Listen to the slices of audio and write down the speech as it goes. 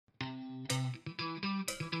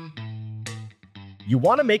You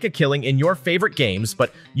want to make a killing in your favorite games,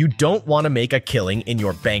 but you don't want to make a killing in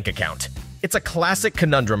your bank account. It's a classic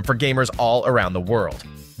conundrum for gamers all around the world.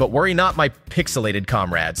 But worry not, my pixelated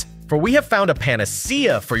comrades, for we have found a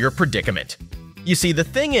panacea for your predicament. You see, the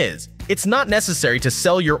thing is, it's not necessary to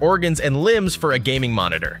sell your organs and limbs for a gaming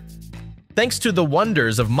monitor. Thanks to the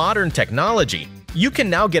wonders of modern technology, you can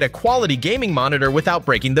now get a quality gaming monitor without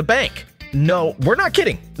breaking the bank. No, we're not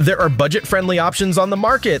kidding. There are budget-friendly options on the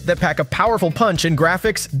market that pack a powerful punch in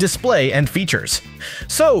graphics, display, and features.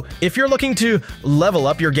 So, if you're looking to level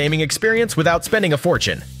up your gaming experience without spending a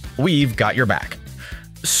fortune, we've got your back.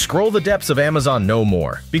 Scroll the depths of Amazon no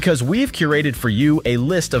more, because we've curated for you a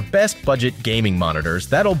list of best budget gaming monitors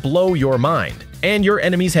that'll blow your mind and your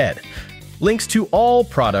enemy's head. Links to all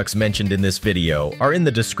products mentioned in this video are in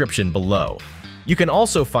the description below. You can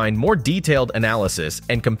also find more detailed analysis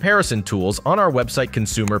and comparison tools on our website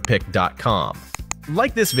consumerpick.com.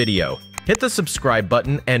 Like this video, hit the subscribe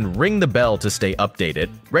button and ring the bell to stay updated.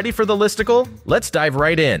 Ready for the listicle? Let's dive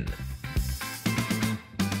right in.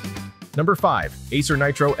 Number 5. Acer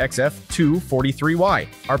Nitro XF243Y,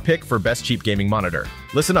 our pick for best cheap gaming monitor.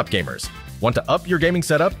 Listen up, gamers. Want to up your gaming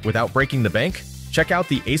setup without breaking the bank? Check out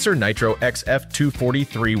the Acer Nitro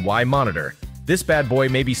XF243Y monitor. This bad boy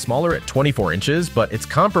may be smaller at 24 inches, but it's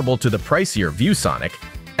comparable to the pricier ViewSonic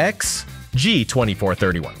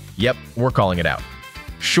XG2431. Yep, we're calling it out.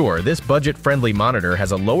 Sure, this budget-friendly monitor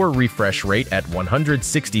has a lower refresh rate at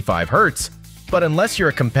 165 Hz, but unless you're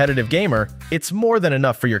a competitive gamer, it's more than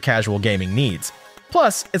enough for your casual gaming needs.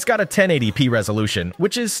 Plus, it's got a 1080p resolution,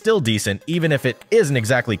 which is still decent even if it isn't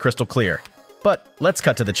exactly crystal clear. But let's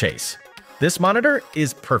cut to the chase. This monitor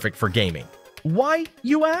is perfect for gaming. Why,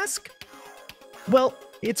 you ask? Well,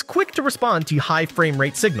 it's quick to respond to high frame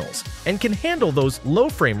rate signals, and can handle those low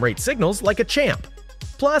frame rate signals like a champ.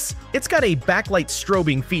 Plus, it's got a backlight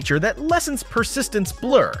strobing feature that lessens persistence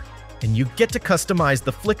blur, and you get to customize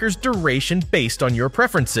the flicker's duration based on your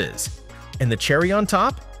preferences. And the cherry on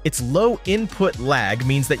top? Its low input lag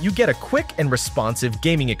means that you get a quick and responsive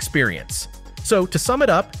gaming experience. So to sum it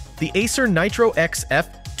up, the Acer Nitro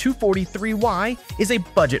XF243Y is a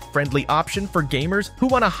budget-friendly option for gamers who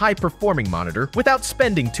want a high-performing monitor without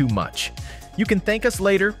spending too much. You can thank us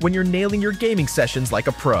later when you're nailing your gaming sessions like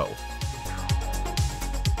a pro.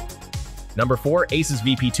 Number 4. ASUS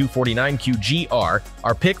VP249QGR,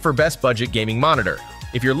 our pick for best budget gaming monitor.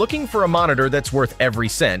 If you're looking for a monitor that's worth every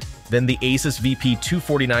cent, then the ASUS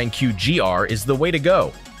VP249QGR is the way to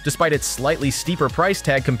go. Despite its slightly steeper price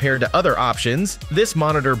tag compared to other options, this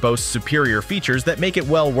monitor boasts superior features that make it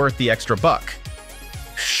well worth the extra buck.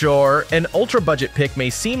 Sure, an ultra-budget pick may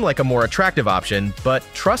seem like a more attractive option, but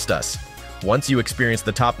trust us, once you experience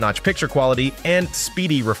the top-notch picture quality and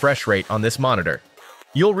speedy refresh rate on this monitor,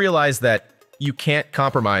 you'll realize that you can't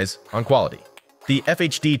compromise on quality. The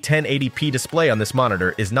FHD 1080p display on this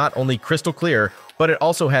monitor is not only crystal clear, but it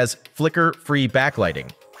also has flicker-free backlighting.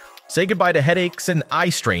 Say goodbye to headaches and eye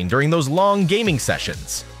strain during those long gaming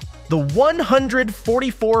sessions. The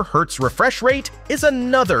 144 Hz refresh rate is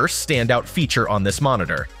another standout feature on this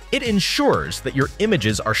monitor. It ensures that your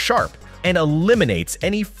images are sharp and eliminates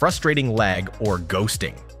any frustrating lag or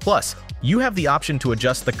ghosting. Plus, you have the option to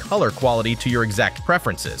adjust the color quality to your exact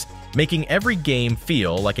preferences, making every game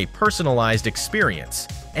feel like a personalized experience.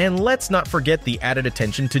 And let's not forget the added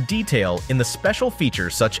attention to detail in the special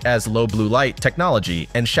features such as low blue light technology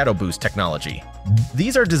and shadow boost technology.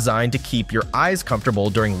 These are designed to keep your eyes comfortable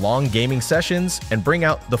during long gaming sessions and bring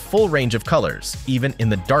out the full range of colors, even in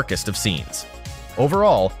the darkest of scenes.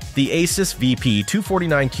 Overall, the ASUS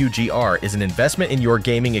VP249QGR is an investment in your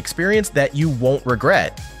gaming experience that you won't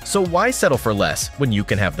regret. So why settle for less when you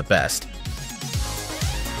can have the best?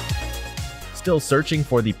 Still searching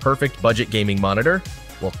for the perfect budget gaming monitor?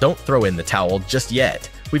 Well, don't throw in the towel just yet.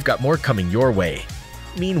 We've got more coming your way.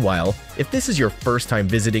 Meanwhile, if this is your first time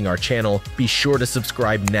visiting our channel, be sure to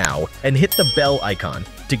subscribe now and hit the bell icon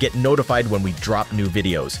to get notified when we drop new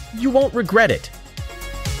videos. You won't regret it.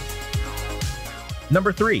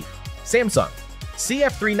 Number 3. Samsung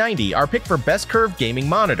CF390, our pick for best curved gaming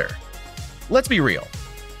monitor. Let's be real.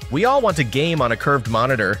 We all want to game on a curved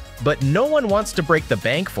monitor, but no one wants to break the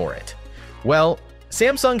bank for it. Well,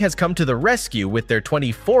 Samsung has come to the rescue with their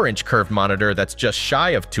 24-inch curved monitor that's just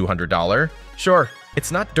shy of $200. Sure,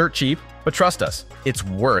 it's not dirt cheap, but trust us, it's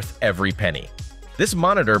worth every penny. This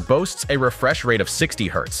monitor boasts a refresh rate of 60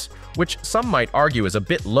 Hz, which some might argue is a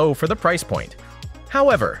bit low for the price point.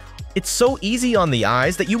 However, it's so easy on the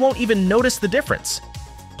eyes that you won't even notice the difference.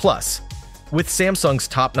 Plus, with Samsung's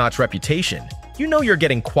top-notch reputation, you know you're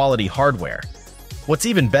getting quality hardware. What's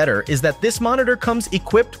even better is that this monitor comes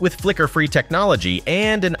equipped with flicker-free technology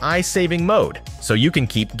and an eye-saving mode, so you can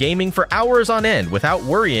keep gaming for hours on end without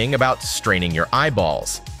worrying about straining your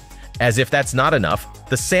eyeballs. As if that's not enough,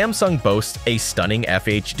 the Samsung boasts a stunning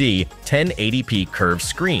FHD 1080p curved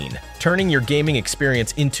screen, turning your gaming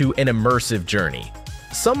experience into an immersive journey.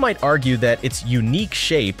 Some might argue that its unique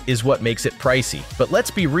shape is what makes it pricey, but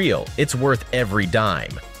let's be real, it's worth every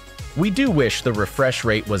dime. We do wish the refresh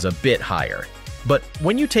rate was a bit higher, but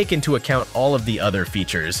when you take into account all of the other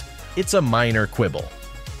features, it's a minor quibble.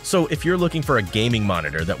 So if you're looking for a gaming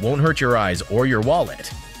monitor that won't hurt your eyes or your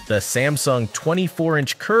wallet, the Samsung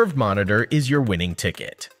 24-inch curved monitor is your winning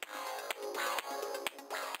ticket.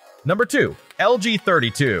 Number 2. LG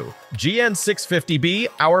 32 GN650B,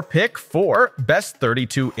 our pick for best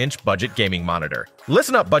 32-inch budget gaming monitor.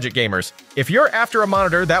 Listen up, budget gamers. If you're after a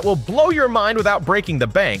monitor that will blow your mind without breaking the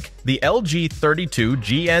bank, the LG 32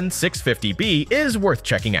 GN650B is worth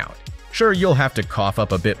checking out. Sure, you'll have to cough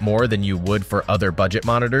up a bit more than you would for other budget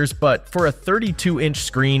monitors, but for a 32-inch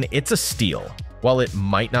screen, it's a steal. While it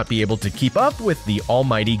might not be able to keep up with the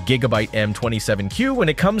almighty Gigabyte M27Q when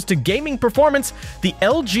it comes to gaming performance, the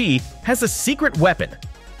LG has a secret weapon: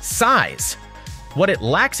 size. What it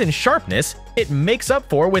lacks in sharpness, it makes up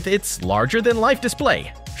for with its larger-than-life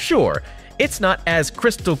display. Sure, it's not as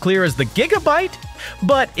crystal clear as the Gigabyte,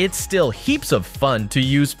 but it's still heaps of fun to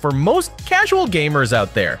use for most casual gamers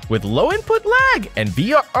out there, with low input lag and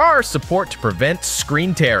VRR support to prevent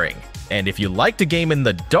screen tearing. And if you like to game in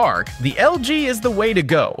the dark, the LG is the way to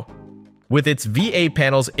go. With its VA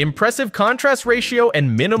panel's impressive contrast ratio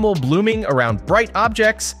and minimal blooming around bright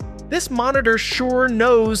objects, this monitor sure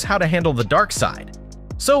knows how to handle the dark side.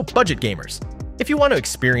 So, budget gamers, if you want to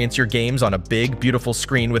experience your games on a big, beautiful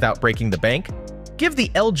screen without breaking the bank, give the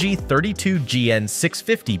LG 32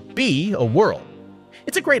 GN650B a whirl.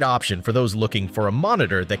 It's a great option for those looking for a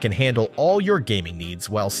monitor that can handle all your gaming needs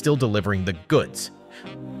while still delivering the goods.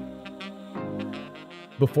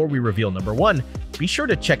 Before we reveal number 1, be sure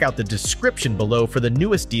to check out the description below for the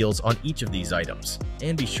newest deals on each of these items.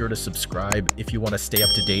 And be sure to subscribe if you want to stay up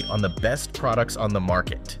to date on the best products on the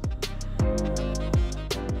market.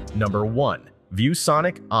 Number 1.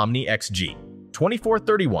 ViewSonic OMNI XG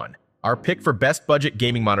 2431, our pick for best budget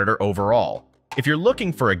gaming monitor overall. If you're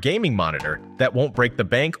looking for a gaming monitor that won't break the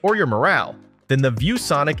bank or your morale, then the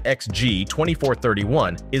ViewSonic XG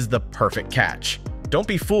 2431 is the perfect catch. Don't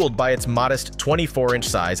be fooled by its modest 24-inch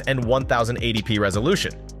size and 1080p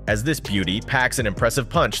resolution, as this beauty packs an impressive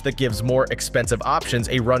punch that gives more expensive options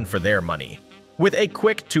a run for their money. With a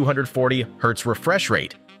quick 240Hz refresh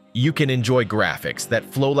rate, you can enjoy graphics that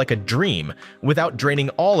flow like a dream without draining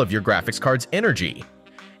all of your graphics card's energy.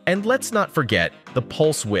 And let's not forget the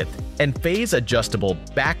pulse width and phase-adjustable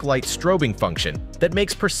backlight strobing function that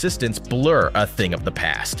makes persistence blur a thing of the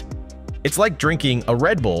past. It's like drinking a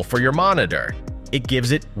Red Bull for your monitor. It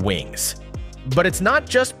gives it wings. But it's not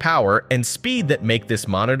just power and speed that make this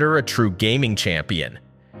monitor a true gaming champion.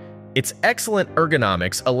 Its excellent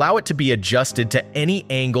ergonomics allow it to be adjusted to any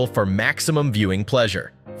angle for maximum viewing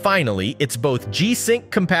pleasure. Finally, it's both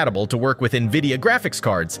G-Sync compatible to work with NVIDIA graphics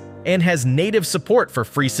cards and has native support for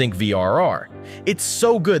FreeSync VRR. It's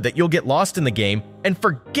so good that you'll get lost in the game and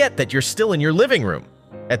forget that you're still in your living room.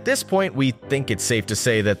 At this point, we think it's safe to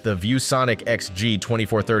say that the ViewSonic XG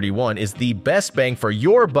 2431 is the best bang for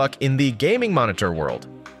your buck in the gaming monitor world.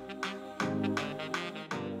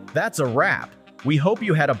 That's a wrap. We hope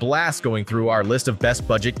you had a blast going through our list of best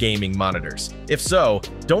budget gaming monitors. If so,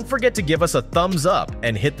 don't forget to give us a thumbs up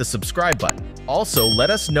and hit the subscribe button. Also, let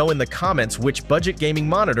us know in the comments which budget gaming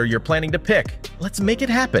monitor you're planning to pick. Let's make it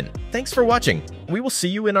happen. Thanks for watching. We will see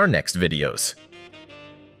you in our next videos.